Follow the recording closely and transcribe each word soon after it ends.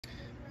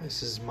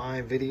This is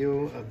my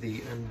video of the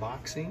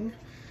unboxing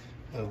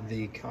of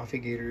the Coffee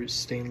Gator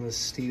stainless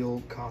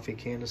steel coffee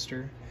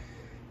canister.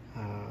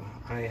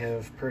 I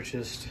have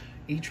purchased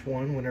each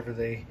one whenever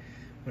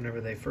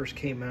they first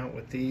came out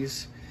with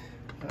these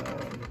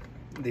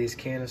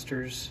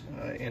canisters,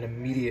 and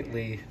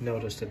immediately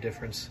noticed a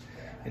difference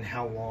in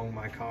how long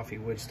my coffee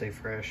would stay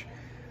fresh.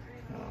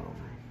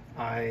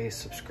 I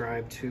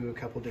subscribe to a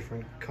couple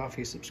different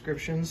coffee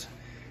subscriptions.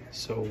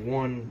 So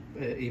one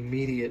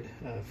immediate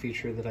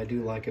feature that I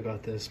do like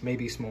about this, may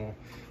be small,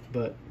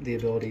 but the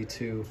ability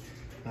to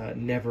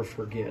never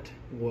forget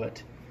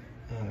what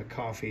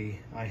coffee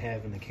I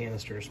have in the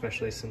canister,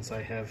 especially since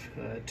I have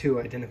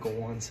two identical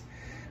ones.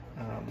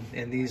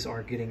 And these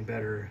are getting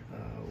better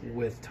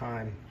with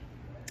time.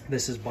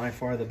 This is by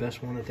far the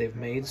best one that they've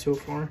made so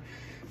far.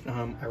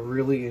 I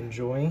really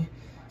enjoy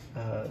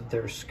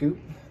their scoop.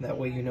 That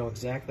way you know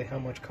exactly how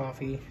much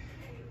coffee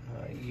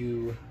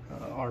you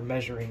are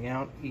measuring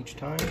out each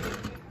time,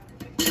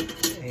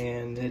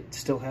 and it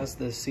still has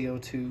the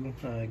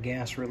CO2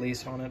 gas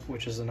release on it,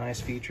 which is a nice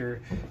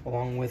feature,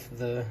 along with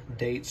the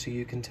date, so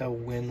you can tell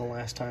when the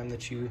last time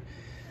that you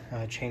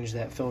changed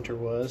that filter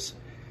was.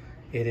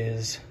 It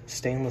is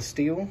stainless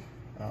steel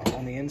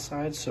on the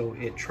inside, so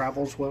it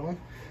travels well.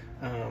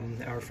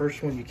 Our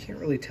first one, you can't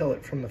really tell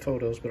it from the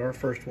photos, but our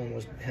first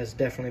one has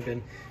definitely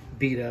been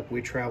beat up.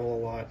 We travel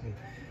a lot, and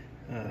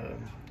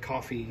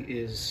coffee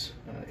is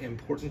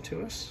important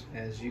to us.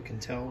 As you can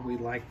tell, we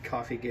like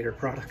Coffee Gator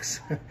products.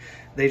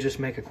 They just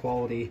make a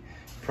quality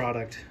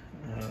product,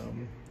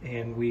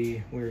 and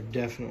we're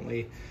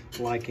definitely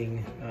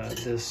liking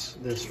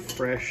this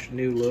fresh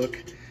new look,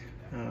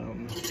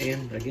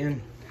 and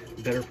again,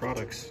 better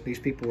products. These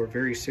people were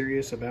very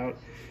serious about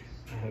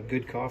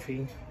good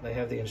coffee. They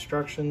have the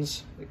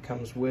instructions. It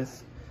comes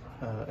with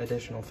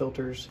additional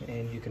filters,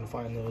 and you can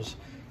find those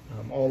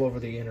all over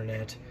the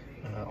internet,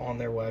 on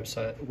their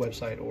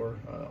website or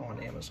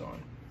on Amazon.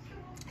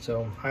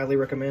 So highly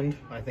recommend.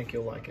 I think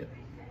you'll like it.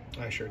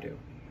 I sure do.